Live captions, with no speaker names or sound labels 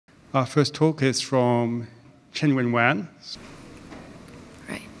Our first talk is from Qianwen.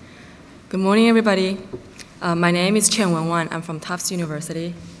 Right. Good morning, everybody. My name is Qianwen. I'm from Tufts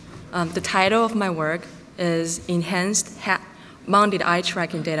University. The title of my work is Enhanced Mounted Eye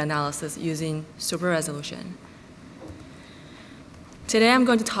Tracking Data Analysis using Super Resolution. Today, I'm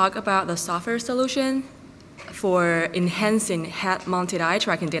going to talk about the software solution for enhancing head-mounted eye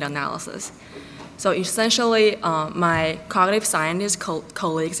tracking data analysis. So essentially, my cognitive scientist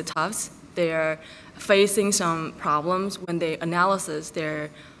colleagues at Tufts, they're facing some problems when they analyze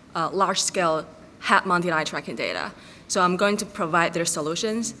their large-scale head-mounted eye tracking data. So I'm going to provide their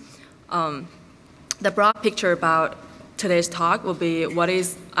solutions. The broad picture about today's talk will be what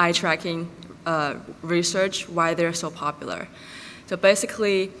is eye tracking research, why they're so popular. So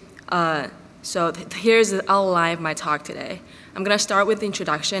basically, here's the outline of my talk today. I'm going to start with the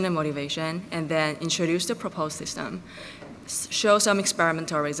introduction and motivation, and then introduce the proposed system, show some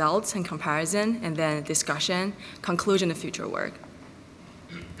experimental results and comparison, and then discussion, conclusion, and future work.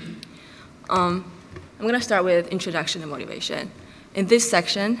 I'm going to start with introduction and motivation. In this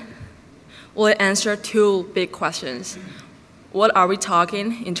section, we'll answer two big questions. What are we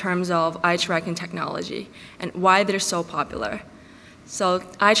talking in terms of eye tracking technology, and why they're so popular? So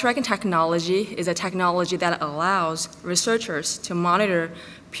eye tracking technology is a technology that allows researchers to monitor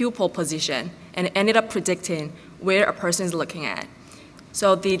pupil position and ended up predicting where a person is looking at.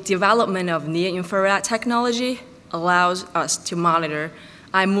 So the development of near-infrared technology allows us to monitor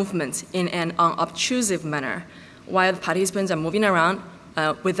eye movements in an unobtrusive manner while the participants are moving around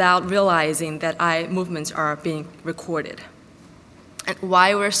without realizing that eye movements are being recorded. And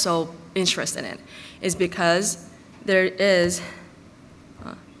why we're so interested in it is because there is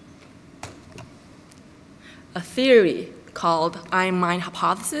a theory called eye-mind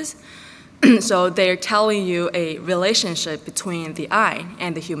hypothesis. So they're telling you a relationship between the eye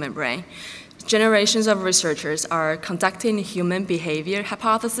and the human brain. Generations of researchers are conducting human behavior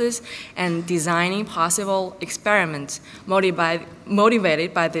hypothesis and designing possible experiments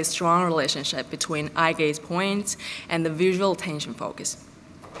motivated by this strong relationship between eye gaze points and the visual attention focus,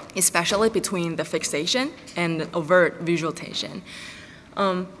 especially between the fixation and the overt visual attention.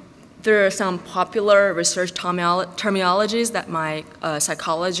 There are some popular research terminologies that my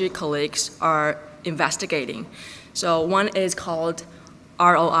psychology colleagues are investigating. So one is called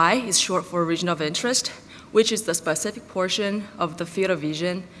ROI, is short for region of interest, which is the specific portion of the field of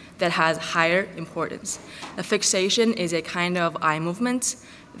vision that has higher importance. A fixation is a kind of eye movement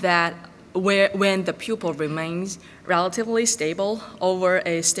that when the pupil remains relatively stable over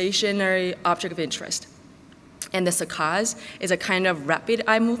a stationary object of interest. And the saccade is a kind of rapid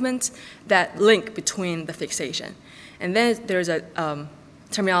eye movement that link between the fixation. And then there's a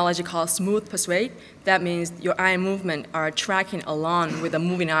terminology called smooth persuade. That means your eye movement are tracking along with the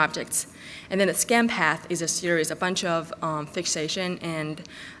moving objects. And then the scan path is a bunch of fixation and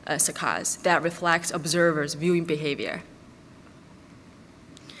saccades that reflects observers' viewing behavior.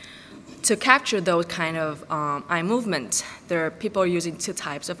 To capture those kind of eye movements, there are people using two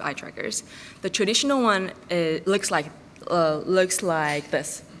types of eye trackers. The traditional one looks like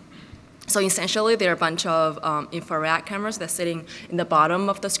this. So essentially, there are a bunch of infrared cameras that's sitting in the bottom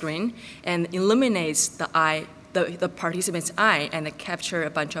of the screen and illuminates the eye, the participant's eye, and they capture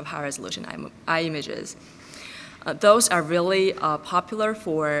a bunch of high-resolution eye images. Those are really popular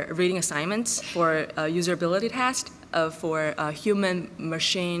for reading assignments, for usability tests, for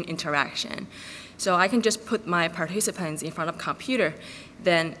human-machine interaction. So I can just put my participants in front of a computer,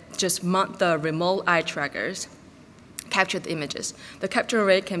 then just mount the remote eye trackers, capture the images. The capture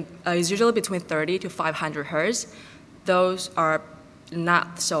rate is usually between 30 to 500 hertz. Those are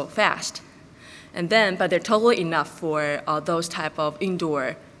not so fast. But they're totally enough for those type of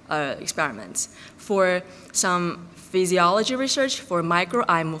indoor experiments. For some physiology research, for micro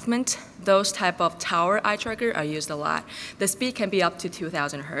eye movement, those type of tower eye tracker are used a lot. The speed can be up to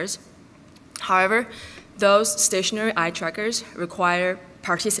 2,000 hertz. However, those stationary eye trackers require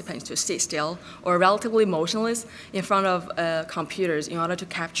participants to sit still or relatively motionless in front of computers in order to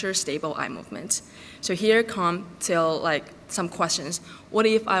capture stable eye movements. So here come to some questions. What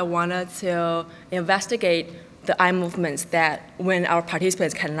if I wanted to investigate the eye movements that when our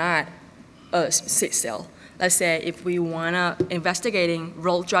participants cannot sit still? Let's say if we want to investigating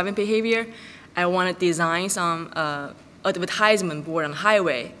road driving behavior, I want to design some advertisement board on the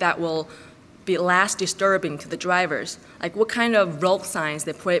highway that will be less disturbing to the drivers. Like what kind of road signs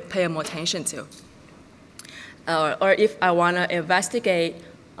they pay more attention to. Or if I want to investigate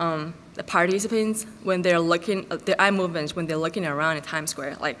the participants when they're looking, their eye movements when they're looking around in Times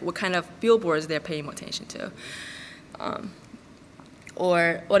Square, like what kind of billboards they're paying more attention to.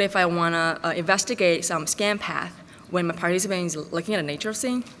 Or what if I want to investigate some scan path when my participant is looking at a nature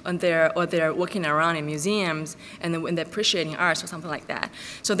scene, or they're walking around in museums, and then when they're appreciating arts or something like that.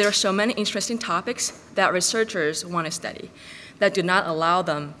 So there are so many interesting topics that researchers want to study that do not allow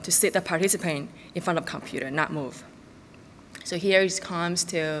them to sit the participant in front of a computer and not move. So here it comes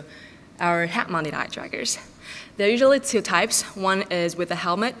to our head-mounted eye trackers. There are usually two types. One is with a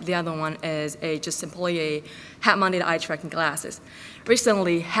helmet, the other one is just simply a head-mounted eye tracking glasses.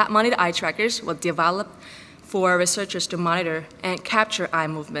 Recently, head-mounted eye trackers were developed for researchers to monitor and capture eye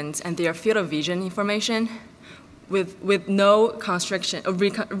movements and their field of vision information with no constriction or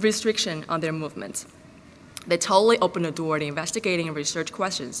restriction on their movements. They totally open the door to investigating and research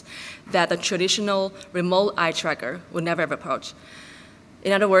questions that the traditional remote eye tracker would never have approached.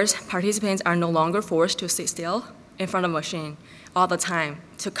 In other words, participants are no longer forced to sit still in front of a machine all the time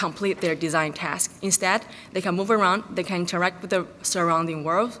to complete their design task. Instead, they can move around, they can interact with the surrounding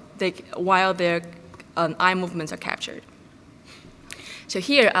world while their eye movements are captured. So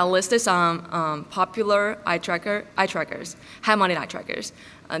here I listed some popular eye trackers, head-mounted eye trackers.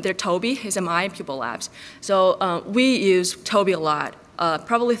 They're Tobii, SMI, and Pupil Labs. So we use Tobii a lot,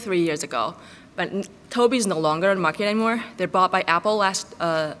 probably 3 years ago. But Tobii is no longer on the market anymore. They're bought by Apple last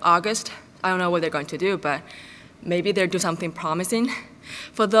August. I don't know what they're going to do, but maybe they'll do something promising.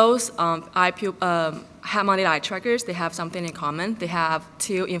 For those head-mounted eye trackers, they have something in common. They have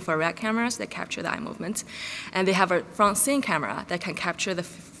two infrared cameras that capture the eye movements, and they have a front-seeing camera that can capture the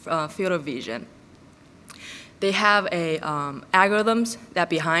field of vision. They have algorithms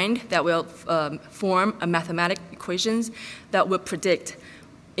that will form mathematical equations that will predict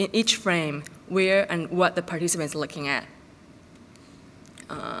in each frame where and what the participant is looking at.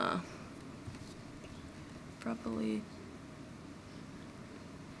 Probably.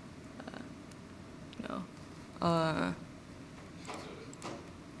 No.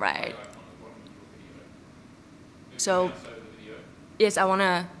 Right. So, yes, I want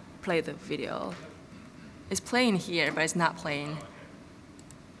to play the video. It's playing here, but it's not playing.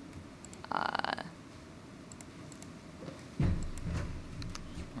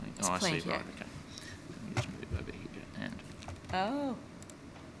 It's playing here. Right, okay. Just move over here and.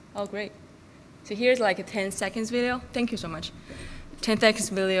 Oh, great. So here's like a 10 seconds video. Thank you so much. 10 seconds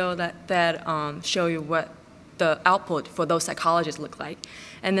video that show you what the output for those psychologists look like.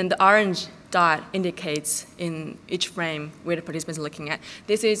 And then the orange dot indicates in each frame where the participants are looking at.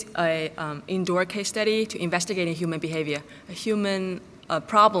 This is an indoor case study to investigating human behavior, human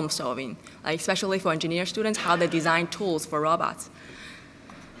problem solving, like especially for engineer students, how they design tools for robots.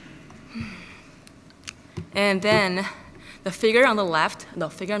 And then the figure on the left, the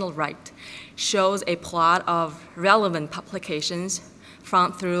figure on the right, shows a plot of relevant publications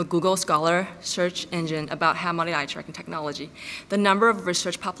found through Google Scholar search engine about head-mounted eye tracking technology. The number of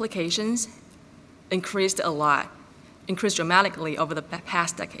research publications increased dramatically over the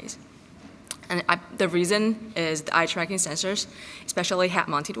past decades. And the reason is the eye tracking sensors, especially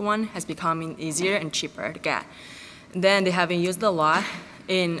head-mounted one, has become easier and cheaper to get. And then they have been used a lot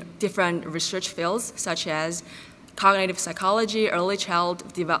in different research fields, such as cognitive psychology, early child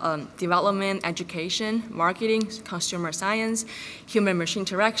development, education, marketing, consumer science, human-machine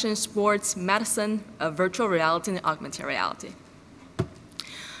interaction, sports, medicine, virtual reality, and augmented reality.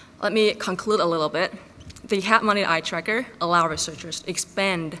 Let me conclude a little bit. The head-mounted eye tracker allows researchers to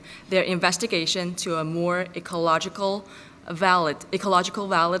expand their investigation to a more ecological valid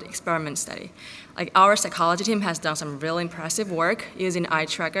experiment study. Like our psychology team has done some really impressive work using eye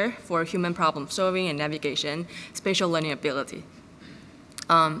tracker for human problem solving and navigation, spatial learning ability.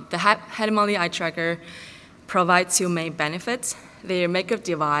 The head-mounted eye tracker provides two main benefits. They make a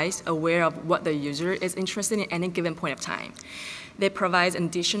device aware of what the user is interested in at any given point of time. They provide an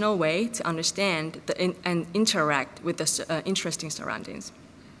additional way to understand and interact with the interesting surroundings.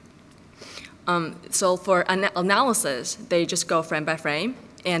 So for analysis, they just go frame by frame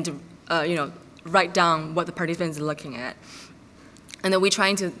and write down what the participant is looking at. And then we're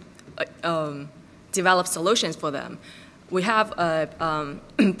trying to develop solutions for them. We have a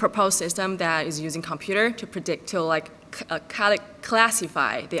proposed system that is using computer to predict, to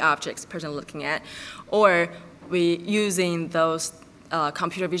classify the objects the person is looking at, or we using those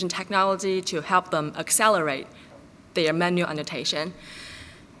computer vision technology to help them accelerate their manual annotation.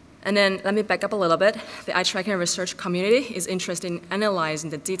 And then let me back up a little bit. The eye tracking research community is interested in analyzing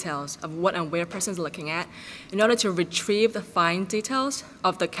the details of what and where a person is looking at in order to retrieve the fine details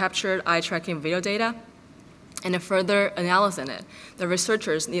of the captured eye tracking video data and a further analysis in it. The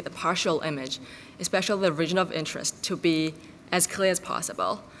researchers need the partial image, especially the region of interest, to be as clear as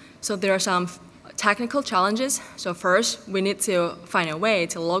possible. So there are some technical challenges. So first, we need to find a way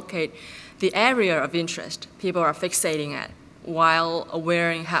to locate the area of interest people are fixating at while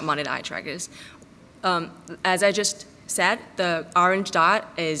wearing head-mounted eye trackers. As I just said, the orange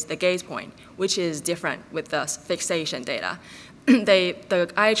dot is the gaze point, which is different with the fixation data.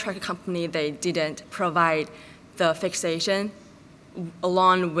 The eye tracker company, they didn't provide the fixation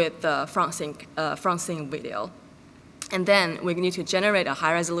along with the front scene video. And then we need to generate a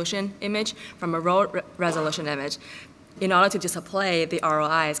high-resolution image from a low-resolution image in order to display the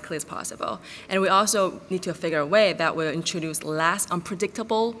ROI as clear as possible. And we also need to figure a way that will introduce less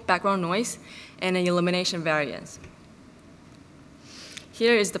unpredictable background noise and an illumination variance.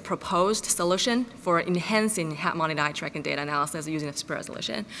 Here is the proposed solution for enhancing head-mounted eye tracking data analysis using super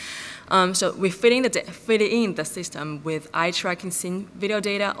resolution. So we fit in the system with eye tracking scene video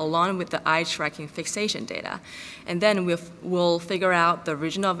data along with the eye tracking fixation data. And then we'll figure out the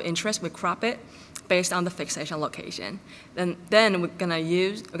region of interest, we crop it based on the fixation location. Then we're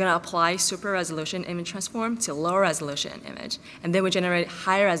gonna apply super resolution image transform to low resolution image. And then we generate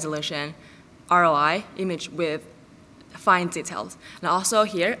high resolution ROI image with fine details. And also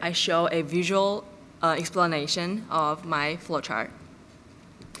here, I show a visual explanation of my flowchart.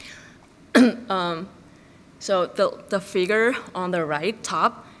 So the figure on the right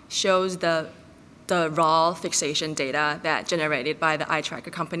top shows the raw fixation data that generated by the eye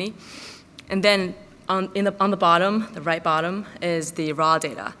tracker company. And then on the bottom, the right bottom, is the raw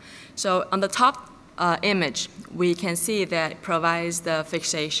data. So on the top image, we can see that it provides the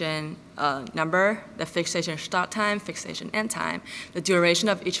fixation number, the fixation start time, fixation end time, the duration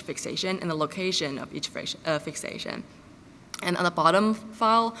of each fixation, and the location of each fixation. And on the bottom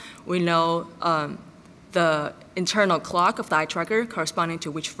file, we know the internal clock of the eye tracker corresponding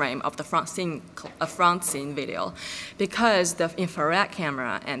to which frame of the front scene video. Because the infrared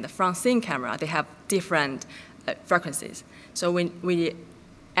camera and the front scene camera, they have different frequencies. So we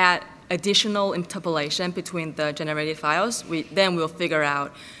add additional interpolation between the generated files. Then we'll figure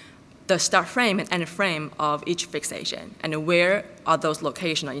out the start frame and end frame of each fixation, and where are those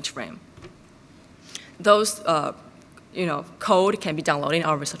locations on each frame. Those code can be downloaded in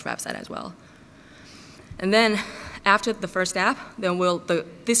our research website as well. And then after the first step, then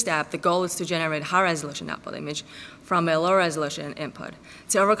this step, the goal is to generate high resolution output image from a low resolution input.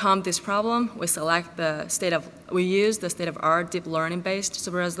 To overcome this problem, we use the state-of-art deep learning-based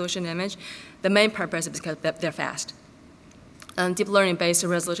super resolution image. The main purpose is because they're fast. Deep learning-based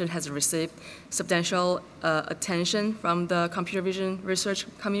resolution has received substantial attention from the computer vision research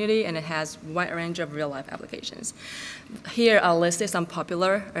community, and it has a wide range of real-life applications. Here are listed some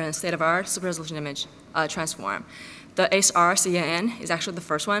popular state-of-art super resolution image transform. The SR-CNN is actually the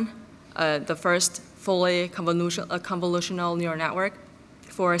first one, the first fully convolutional neural network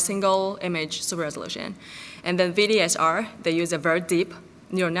for a single image super resolution. And then VDSR, they use a very deep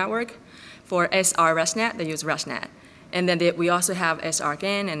neural network. For SR-ResNet, they use ResNet. And then we also have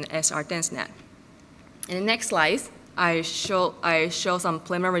SR-GAN and SR-DenseNet. In the next slide, I show some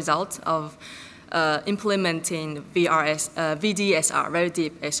preliminary results of implementing VDSR, very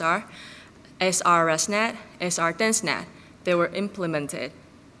deep SR, SR-ResNet, SR-DenseNet. They were implemented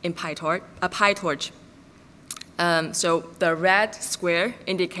in PyTorch. So the red square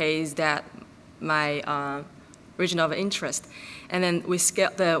indicates that my region of interest. And then we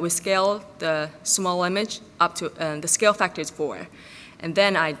scale the small image up to, the scale factor is 4. And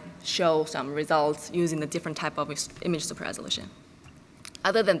then I show some results using the different type of image super resolution.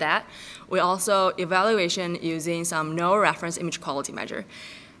 Other than that, we also evaluation using some no reference image quality measure.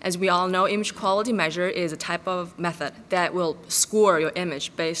 As we all know, image quality measure is a type of method that will score your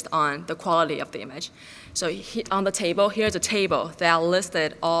image based on the quality of the image. So on the table, here's a table that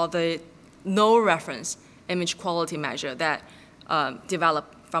listed all the no reference image quality measure that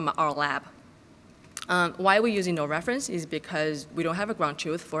developed from our lab. Why we're using no reference is because we don't have a ground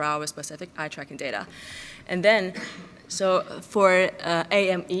truth for our specific eye tracking data. And then, so for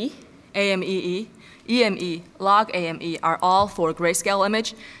AME, EME, log AME are all for grayscale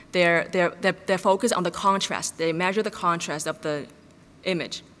image. They're focused on the contrast. They measure the contrast of the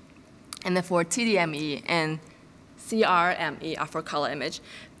image. And then for TDME and CRME are for color image.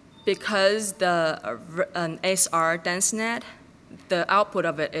 Because the SR-DenseNet, the output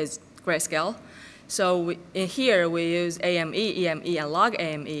of it is grayscale. So in here, we use AME, EME, and log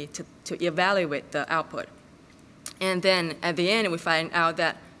AME to evaluate the output. And then at the end, we find out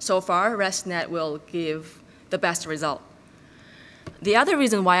that so far, ResNet will give the best result. The other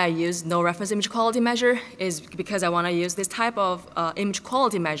reason why I use no reference image quality measure is because I want to use this type of image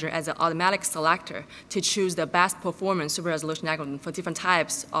quality measure as an automatic selector to choose the best performance super resolution algorithm for different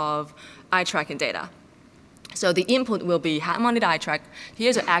types of eye tracking data. So the input will be head-mounted eye track.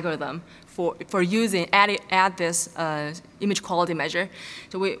 Here's an algorithm for using, add this image quality measure.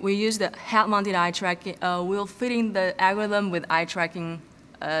 So we use the head-mounted eye tracking. We'll fit in the algorithm with eye tracking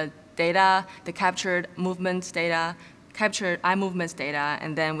data, the captured movements data, captured eye movements data,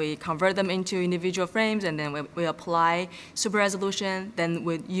 and then we convert them into individual frames, and then we apply super resolution. Then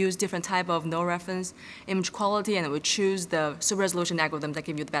we use different type of no reference image quality, and we choose the super resolution algorithm that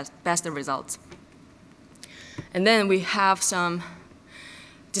give you the best results. And then we have some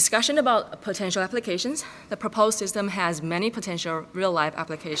discussion about potential applications. The proposed system has many potential real-life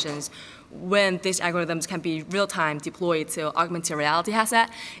applications when these algorithms can be real-time deployed to augmented reality headset,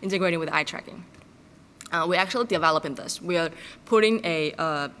 integrating with eye tracking. We're actually developing this. We are putting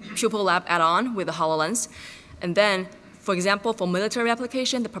a pupil lab add-on with a HoloLens. And then, for example, for military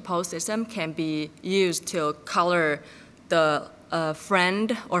application, the proposed system can be used to color the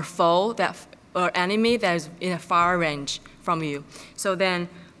friend or foe or enemy that is in a far range from you. So then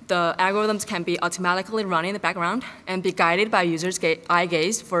the algorithms can be automatically run in the background and be guided by user's eye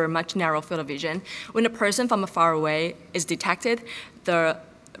gaze for a much narrower field of vision. When a person from far away is detected, the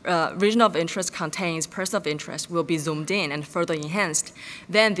region of interest contains person of interest will be zoomed in and further enhanced.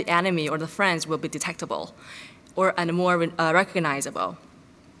 Then the enemy or the friends will be detectable and more recognizable.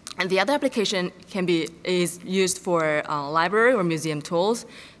 And the other application is used for library or museum tools.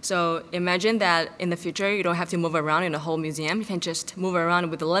 So imagine that in the future, you don't have to move around in the whole museum. You can just move around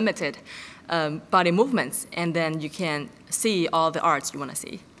with limited body movements, and then you can see all the arts you want to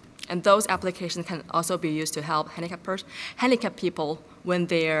see. And those applications can also be used to help handicapped people when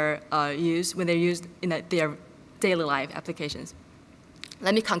they're used in their daily life applications.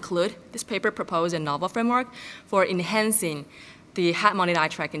 Let me conclude. This paper proposed a novel framework for enhancing the head-mounted eye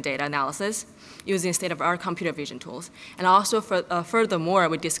tracking data analysis using state-of-the-art computer vision tools. And also, furthermore,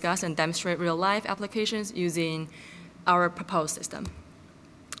 we discuss and demonstrate real-life applications using our proposed system.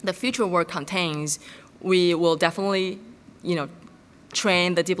 The future work contains, we will definitely,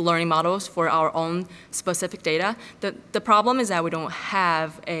 train the deep learning models for our own specific data. The problem is that we don't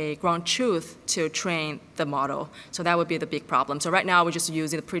have a ground truth to train the model. So that would be the big problem. So right now, we're just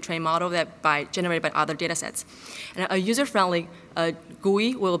using the pre-trained model generated by other data sets. And a user-friendly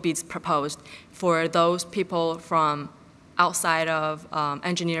GUI will be proposed for those people from outside of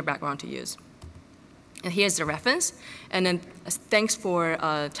engineer background to use. And here's the reference. And then thanks for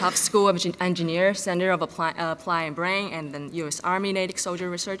Tufts School of Engineer, Center of Applied Brain, and then U.S. Army Native Soldier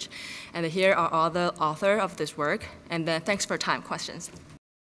Research. And here are all the author of this work. And then thanks for your time. Questions?